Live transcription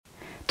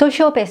Does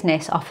your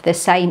business offer the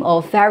same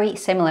or very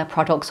similar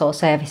products or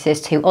services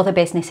to other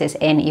businesses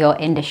in your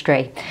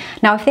industry?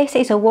 Now, if this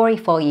is a worry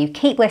for you,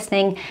 keep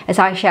listening as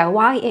I share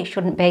why it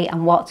shouldn't be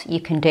and what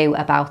you can do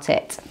about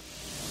it.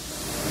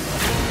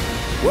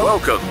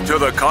 Welcome to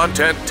the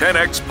Content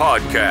 10X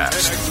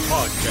Podcast,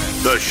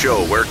 the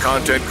show where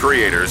content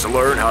creators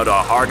learn how to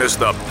harness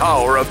the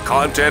power of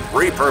content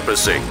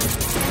repurposing.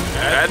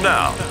 And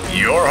now,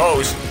 your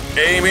host,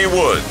 Amy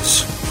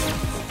Woods.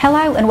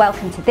 Hello and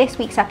welcome to this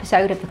week's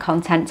episode of the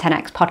Content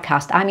 10X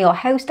Podcast. I'm your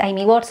host,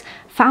 Amy Woods,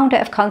 founder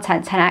of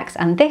Content 10X,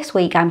 and this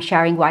week I'm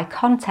sharing why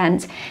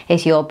content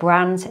is your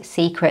brand's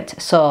secret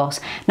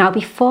sauce. Now,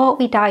 before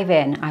we dive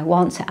in, I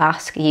want to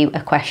ask you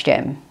a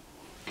question.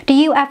 Do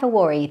you ever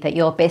worry that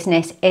your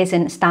business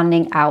isn't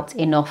standing out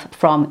enough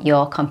from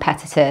your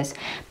competitors?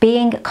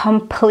 Being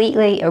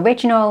completely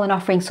original and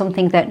offering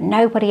something that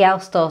nobody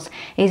else does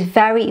is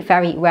very,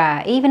 very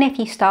rare. Even if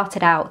you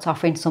started out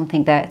offering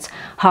something that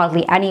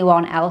hardly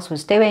anyone else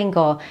was doing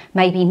or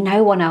maybe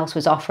no one else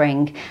was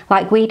offering,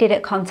 like we did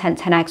at Content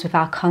 10X with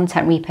our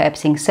content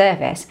repurposing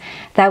service,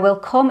 there will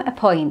come a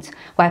point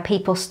where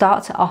people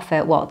start to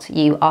offer what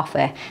you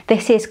offer.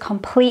 This is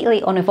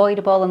completely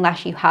unavoidable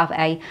unless you have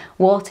a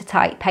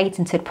watertight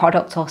patented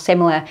product or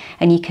similar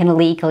and you can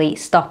legally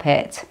stop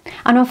it.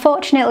 And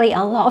unfortunately,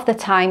 a lot of the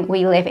time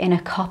we live in a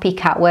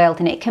copycat world,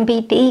 and it can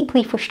be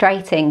deeply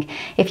frustrating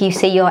if you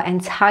see your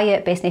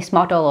entire business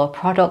model or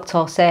product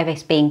or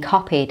service being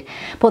copied.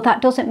 But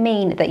that doesn't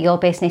mean that your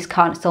business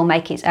can't still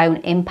make its own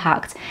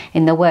impact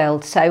in the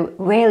world. So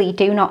really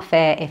do not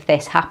fear if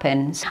this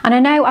happens. And I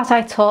know as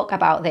I talk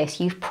about this,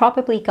 you've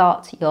probably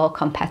got your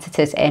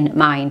competitors in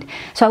mind.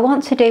 So I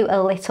want to do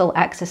a little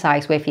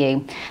exercise with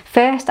you.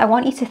 First, I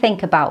want you to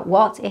think about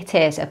what it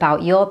is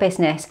about your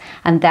business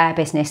and their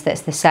business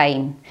that's the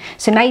same.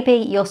 So maybe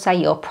you'll say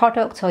your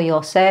product or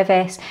your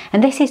service,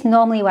 and this is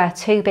normally where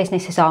two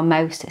businesses are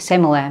most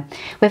similar.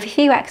 With a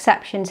few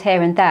exceptions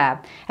here and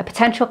there, a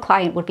potential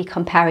client would be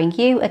comparing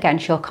you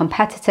against your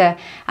competitor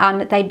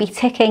and they'd be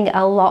ticking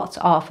a lot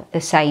of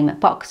the same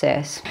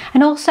boxes.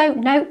 And also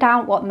note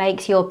down what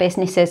makes your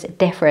businesses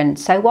different.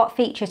 So what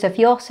features of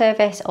your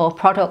service or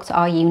product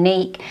are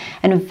unique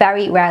and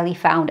very rarely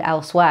found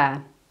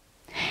elsewhere.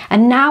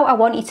 And now I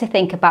want you to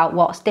think about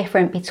what's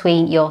different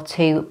between your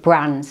two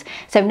brands.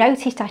 So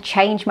notice I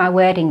changed my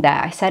wording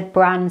there. I said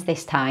brands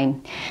this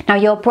time. Now,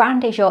 your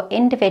brand is your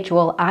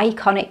individual,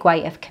 iconic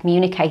way of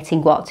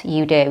communicating what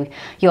you do.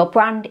 Your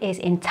brand is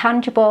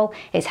intangible.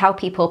 It's how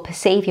people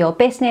perceive your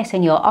business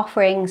and your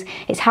offerings.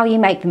 It's how you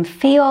make them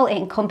feel. It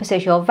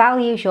encompasses your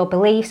values, your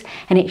beliefs,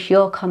 and it's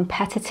your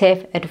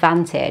competitive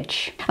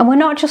advantage. And we're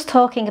not just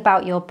talking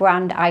about your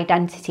brand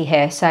identity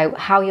here. So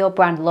how your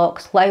brand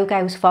looks,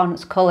 logos,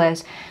 fonts,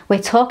 colours. We're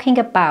talking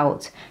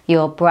about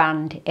your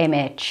brand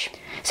image.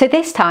 So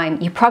this time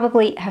you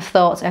probably have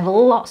thought of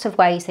lots of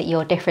ways that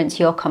you're different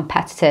to your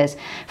competitors.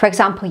 For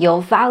example,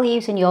 your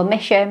values and your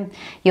mission,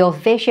 your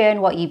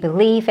vision, what you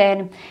believe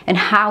in, and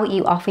how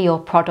you offer your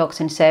products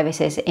and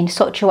services in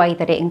such a way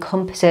that it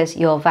encompasses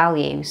your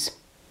values.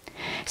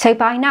 So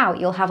by now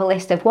you'll have a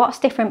list of what's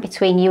different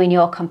between you and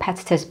your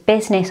competitors'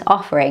 business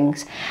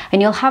offerings,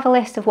 and you'll have a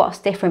list of what's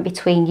different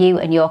between you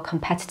and your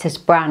competitors'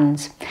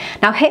 brands.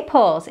 Now hit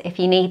pause if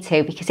you need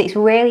to, because it's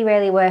really,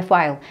 really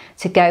worthwhile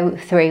to go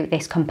through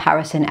this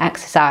comparison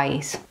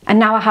exercise. And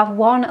now I have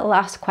one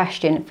last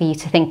question for you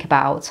to think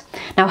about.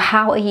 Now,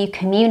 how are you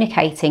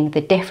communicating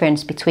the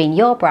difference between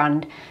your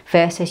brand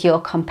versus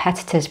your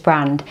competitor's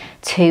brand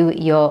to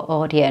your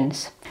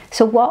audience?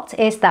 So what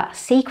is that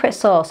secret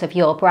sauce of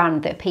your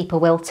brand that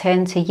people will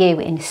turn to you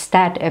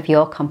instead of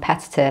your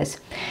competitors?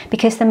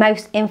 Because the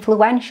most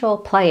influential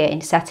player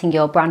in setting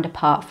your brand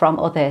apart from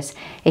others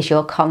is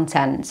your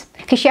content.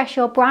 Because yes,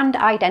 your brand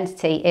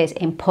identity is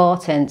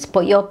important,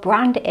 but your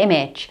brand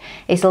image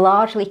is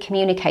largely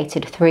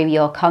communicated through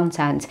your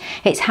content.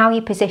 It's how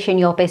you position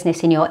your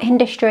business in your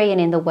industry and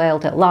in the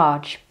world at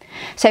large.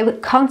 So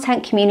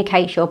content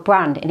communicates your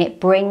brand and it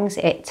brings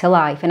it to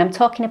life. And I'm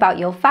talking about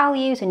your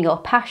values and your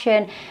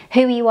passion,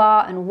 who you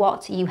are and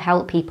what you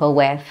help people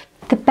with.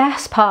 The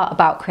best part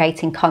about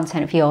creating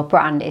content for your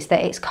brand is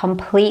that it's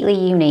completely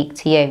unique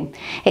to you.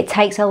 It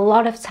takes a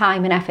lot of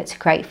time and effort to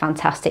create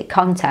fantastic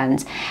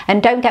content.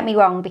 And don't get me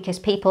wrong, because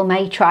people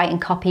may try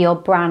and copy your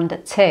brand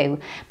too,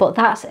 but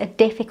that's a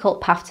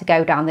difficult path to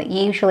go down that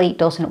usually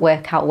doesn't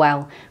work out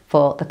well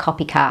for the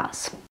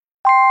copycats.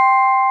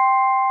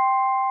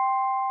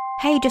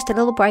 Hey, just a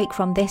little break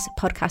from this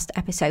podcast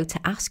episode to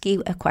ask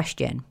you a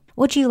question.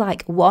 Would you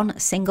like one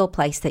single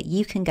place that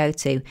you can go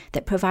to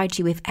that provides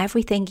you with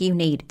everything you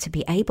need to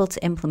be able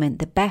to implement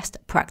the best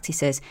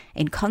practices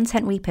in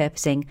content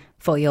repurposing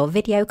for your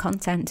video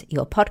content,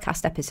 your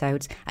podcast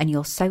episodes, and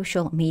your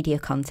social media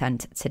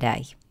content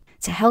today?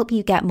 To help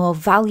you get more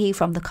value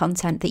from the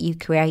content that you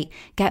create,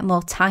 get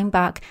more time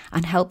back,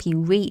 and help you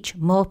reach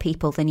more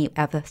people than you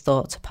ever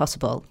thought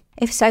possible.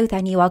 If so,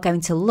 then you are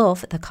going to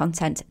love the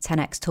Content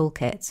 10X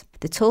Toolkit.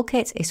 The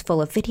toolkit is full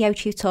of video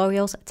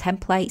tutorials,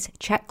 templates,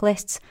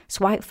 checklists,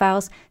 swipe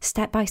files,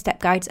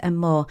 step-by-step guides and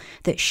more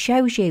that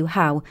shows you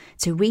how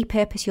to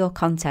repurpose your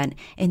content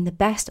in the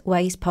best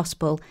ways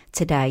possible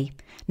today.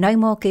 No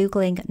more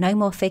Googling, no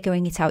more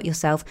figuring it out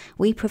yourself.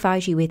 We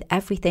provide you with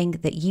everything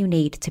that you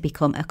need to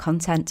become a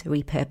content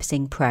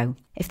repurposing pro.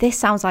 If this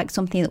sounds like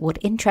something that would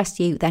interest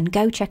you, then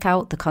go check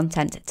out the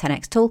Content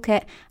 10x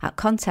Toolkit at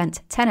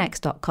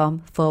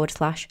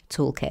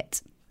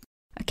content10x.com/toolkit.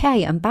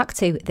 Okay, and back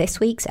to this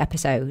week's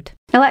episode.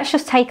 Now let's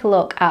just take a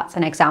look at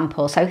an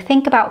example. So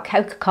think about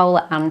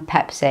Coca-Cola and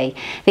Pepsi.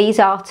 These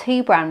are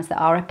two brands that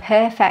are a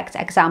perfect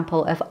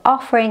example of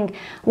offering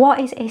what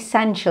is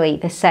essentially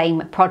the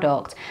same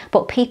product,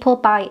 but people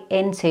buy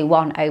into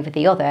one over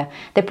the other.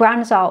 The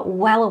brands are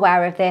well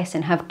aware of this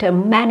and have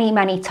done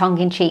many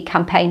tongue-in-cheek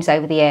campaigns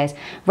over the years,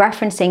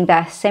 referencing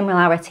their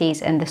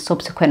similarities and the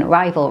subsequent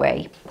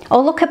rivalry.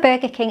 Or look at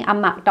Burger King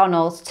and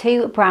McDonald's,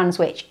 two brands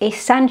which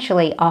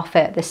essentially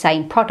offer the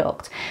same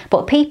product,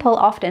 but people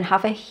often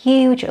have a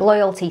huge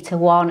loyalty to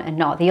one and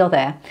not the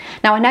other.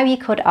 Now I know you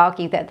could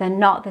argue that they're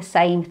not the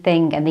same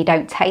thing and they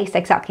don't taste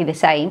exactly the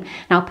same.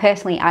 Now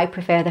personally I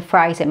prefer the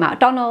fries at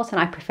McDonald's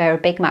and I prefer a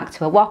Big Mac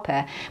to a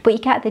Whopper, but you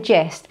get the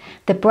gist.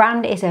 The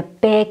brand is a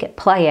big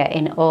player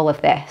in all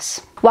of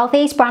this. While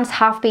these brands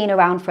have been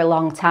around for a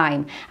long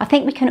time, I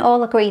think we can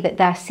all agree that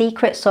their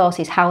secret sauce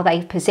is how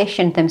they've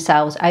positioned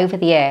themselves over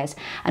the years,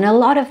 and a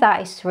lot of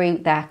that is through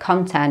their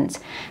content.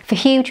 For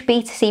huge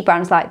B2C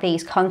brands like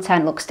these,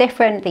 content looks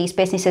different. These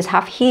businesses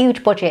have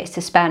huge budgets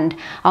to spend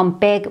on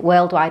big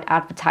worldwide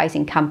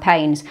advertising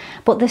campaigns,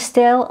 but there's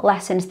still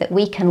lessons that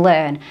we can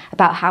learn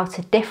about how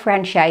to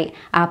differentiate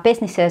our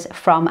businesses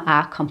from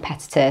our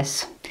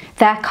competitors.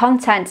 Their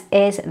content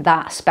is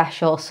that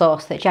special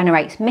sauce that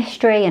generates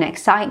mystery and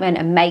excitement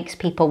and makes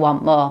people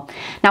want more.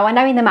 Now I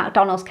know in the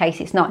McDonald's case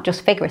it's not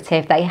just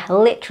figurative, they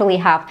literally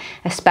have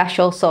a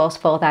special sauce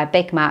for their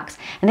Big Macs,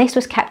 and this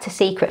was kept a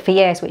secret for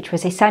years, which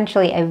was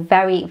essentially a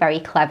very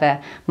clever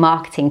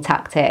marketing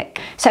tactic.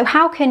 So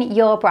how can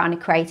your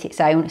brand create its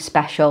own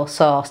special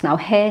sauce? Now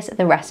here's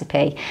the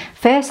recipe.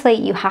 Firstly,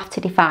 you have to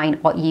define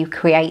what you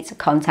create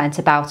content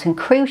about, and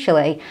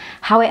crucially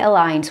how it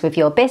aligns with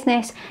your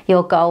business,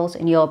 your goals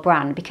and your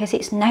brand, because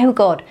it's no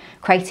good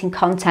creating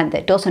content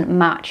that doesn't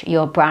match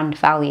your brand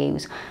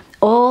values.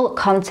 All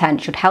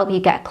content should help you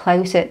get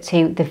closer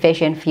to the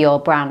vision for your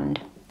brand.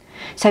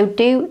 So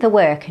do the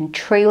work and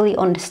truly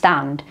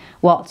understand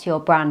what your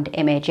brand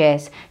image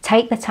is.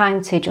 Take the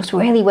time to just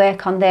really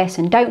work on this,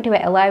 and don't do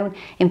it alone.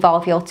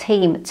 Involve your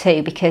team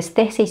too, because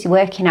this is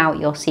working out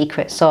your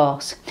secret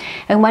sauce.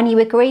 And when you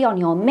agree on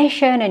your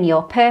mission and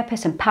your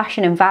purpose and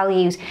passion and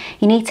values,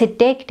 you need to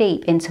dig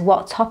deep into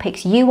what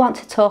topics you want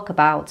to talk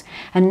about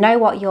and know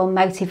what your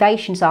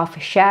motivations are for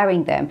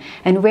sharing them,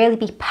 and really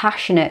be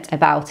passionate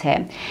about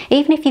it.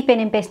 Even if you've been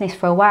in business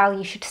for a while,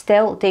 you should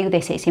still do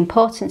this. It's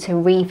important to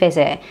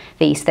revisit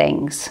these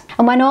things.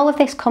 And when all of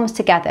this comes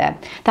together,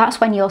 that's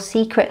when your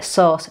secret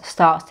sauce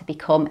starts to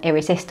become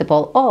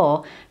irresistible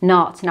or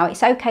not. Now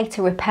it's okay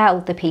to repel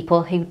the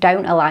people who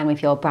don't align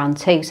with your brand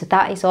too, so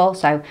that is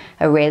also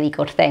a really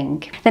good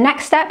thing. The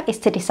next step is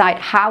to decide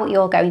how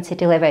you're going to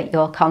deliver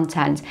your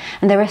content,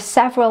 and there are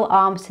several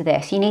arms to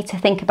this. You need to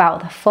think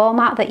about the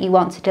format that you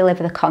want to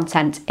deliver the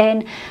content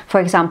in. For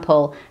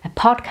example, a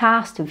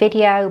podcast,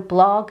 video,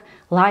 blog,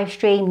 live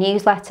stream,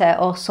 newsletter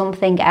or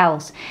something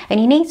else. And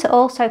you need to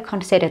also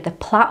consider the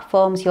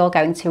platforms you're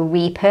going to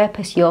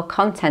repurpose your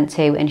content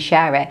to and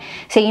share it.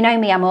 So you know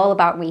me, I'm all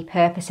about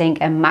repurposing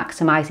and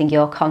maximizing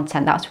your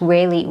content. That's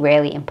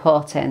really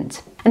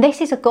important. And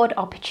this is a good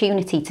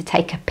opportunity to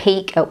take a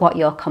peek at what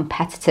your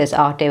competitors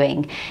are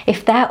doing.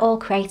 If they're all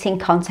creating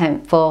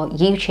content for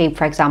YouTube,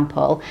 for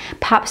example,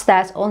 perhaps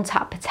there's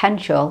untapped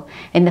potential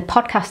in the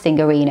podcasting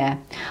arena.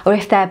 Or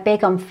if they're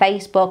big on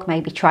Facebook,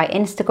 maybe try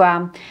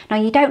Instagram. Now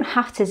you don't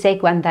have to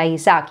zig when they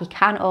zag. You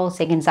can all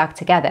zig and zag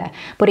together,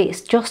 but it's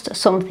just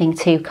something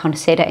to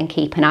consider and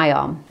keep an eye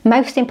on.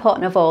 Most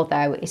important of all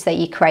though is that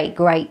you create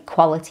great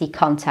quality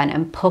content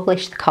and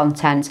publish the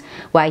content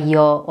where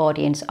your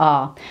audience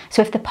are.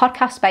 So if the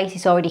podcast space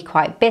is already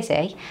quite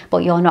busy,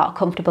 but you're not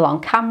comfortable on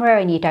camera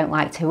and you don't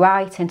like to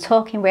write and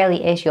talking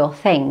really is your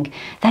thing,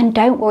 then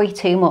don't worry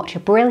too much. A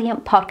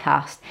brilliant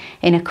podcast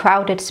in a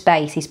crowded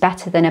space is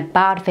better than a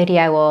bad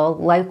video or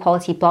low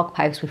quality blog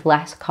post with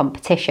less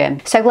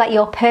competition. So let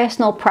your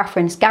personal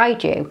preference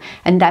guide you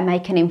and then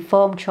make an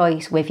informed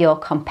choice with your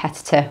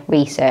competitor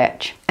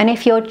research. And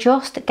if you're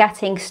just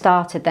getting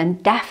started, then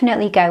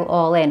definitely go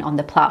all in on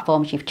the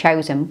platforms you've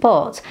chosen.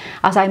 But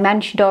as I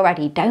mentioned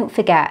already, don't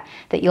forget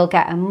that you'll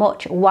get a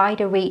much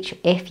wider reach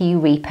if you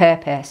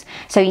repurpose.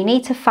 So you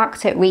need to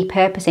factor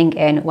repurposing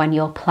in when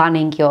you're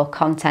planning your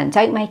content.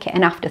 Don't make it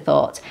an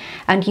afterthought.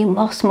 And you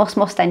must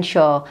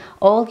ensure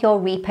all your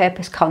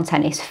repurposed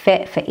content is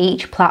fit for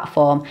each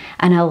platform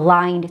and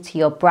aligned to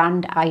your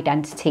brand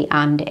identity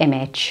and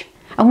image.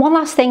 And one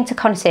last thing to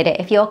consider,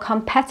 if your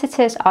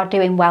competitors are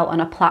doing well on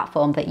a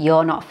platform that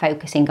you're not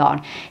focusing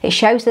on, it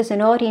shows there's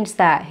an audience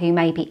there who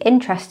may be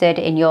interested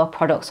in your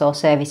products or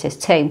services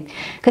too.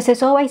 Because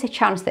there's always a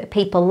chance that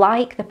people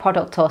like the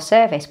product or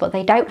service, but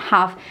they don't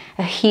have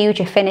a huge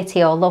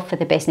affinity or love for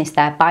the business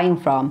they're buying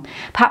from.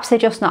 Perhaps they're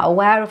just not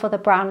aware of other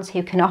brands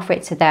who can offer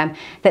it to them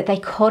that they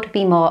could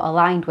be more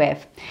aligned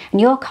with. And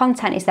your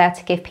content is there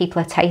to give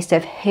people a taste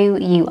of who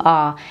you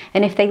are.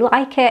 And if they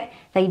like it,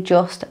 they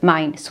just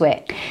might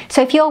switch.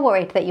 So if you're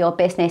worried that your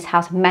business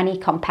has many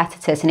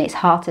competitors and it's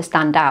hard to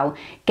stand out,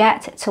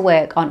 get to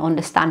work on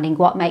understanding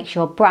what makes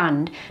your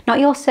brand, not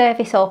your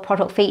service or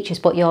product features,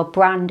 but your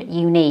brand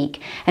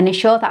unique, and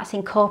ensure that's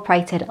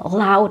incorporated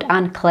loud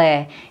and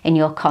clear in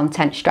your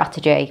content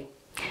strategy.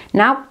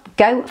 Now,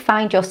 go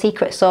find your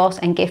secret sauce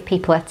and give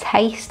people a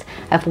taste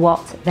of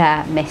what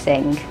they're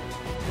missing.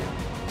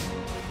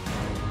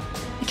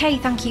 Okay,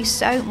 thank you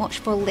so much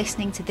for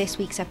listening to this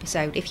week's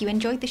episode. If you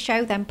enjoyed the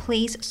show, then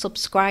please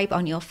subscribe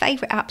on your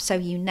favourite app so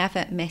you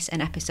never miss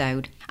an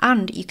episode.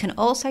 And you can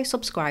also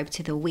subscribe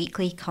to the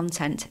weekly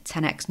Content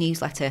 10x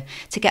newsletter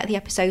to get the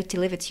episode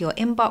delivered to your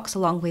inbox,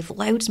 along with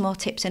loads more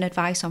tips and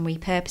advice on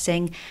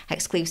repurposing,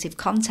 exclusive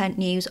content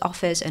news,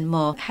 offers and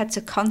more. Head to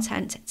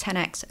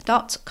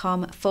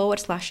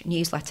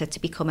content10x.com/newsletter to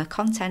become a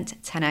Content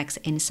 10x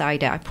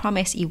insider. I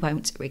promise you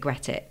won't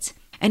regret it.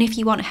 And if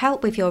you want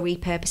help with your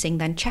repurposing,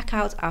 then check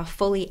out our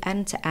fully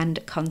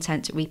end-to-end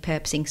content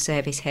repurposing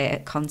service here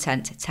at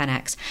Content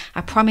 10x. I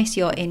promise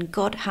you're in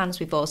good hands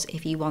with us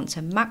if you want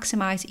to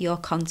maximise your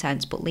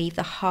content but leave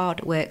the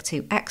hard work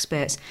to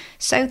experts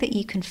so that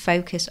you can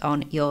focus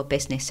on your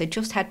business. So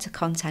just head to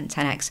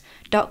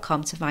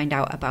content10x.com to find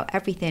out about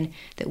everything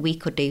that we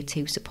could do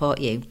to support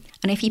you.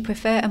 And if you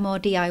prefer a more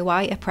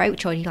DIY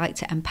approach, or you'd like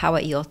to empower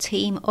your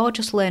team, or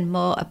just learn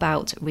more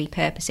about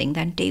repurposing,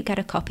 then do get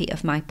a copy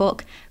of my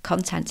book,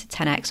 Content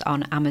 10x,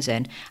 on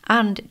Amazon,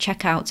 and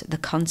check out the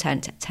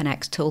Content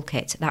 10x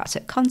Toolkit. That's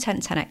at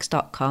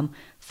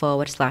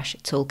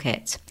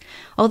content10x.com/toolkit.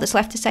 All that's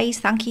left to say is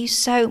thank you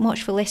so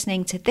much for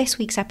listening to this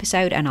week's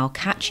episode, and I'll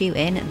catch you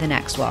in the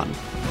next one.